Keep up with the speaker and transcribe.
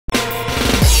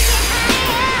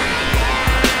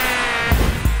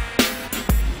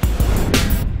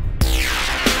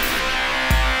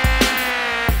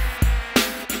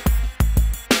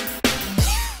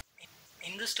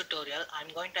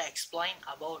explain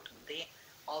about the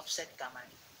offset command.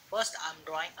 First I'm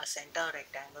drawing a center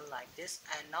rectangle like this,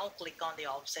 and now click on the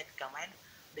offset command.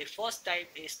 The first type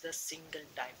is the single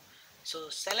type. So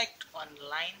select one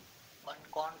line,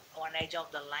 one edge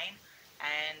of the line,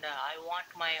 and I want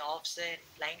my offset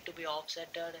line to be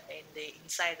offsetted in the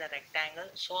inside the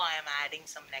rectangle, so I am adding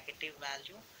some negative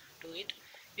value to it.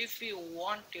 If you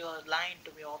want your line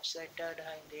to be offsetted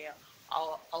in the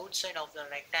outside of the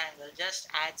rectangle, just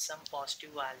add some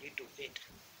positive value to it.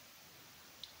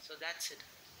 So that's it.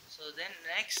 So then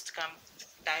next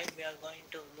type we are going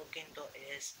to look into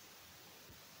is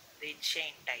the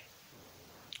chain type.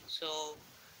 So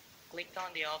click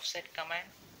on the offset command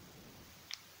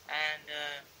and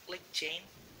click chain,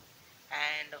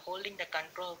 and holding the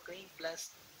control key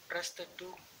plus press the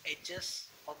two edges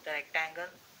of the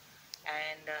rectangle,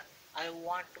 and I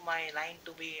want my line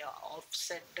to be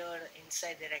offsetted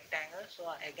inside the rectangle,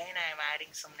 so again I am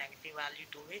adding some negative value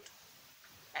to it,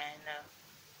 and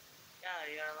yeah,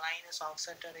 your line is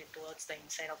offsetted towards the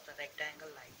inside of the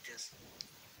rectangle like this.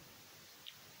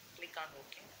 Click on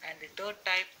OK. And the third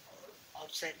type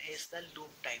offset is the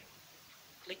loop type.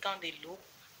 Click on the loop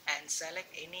and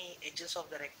select any edges of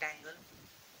the rectangle,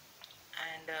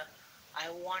 and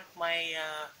I want my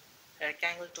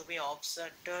rectangle to be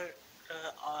offsetted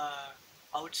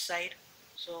outside,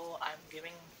 so I'm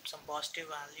giving some positive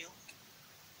value.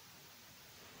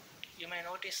 You may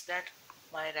notice that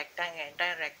my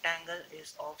entire rectangle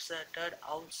is offsetted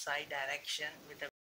outside direction with a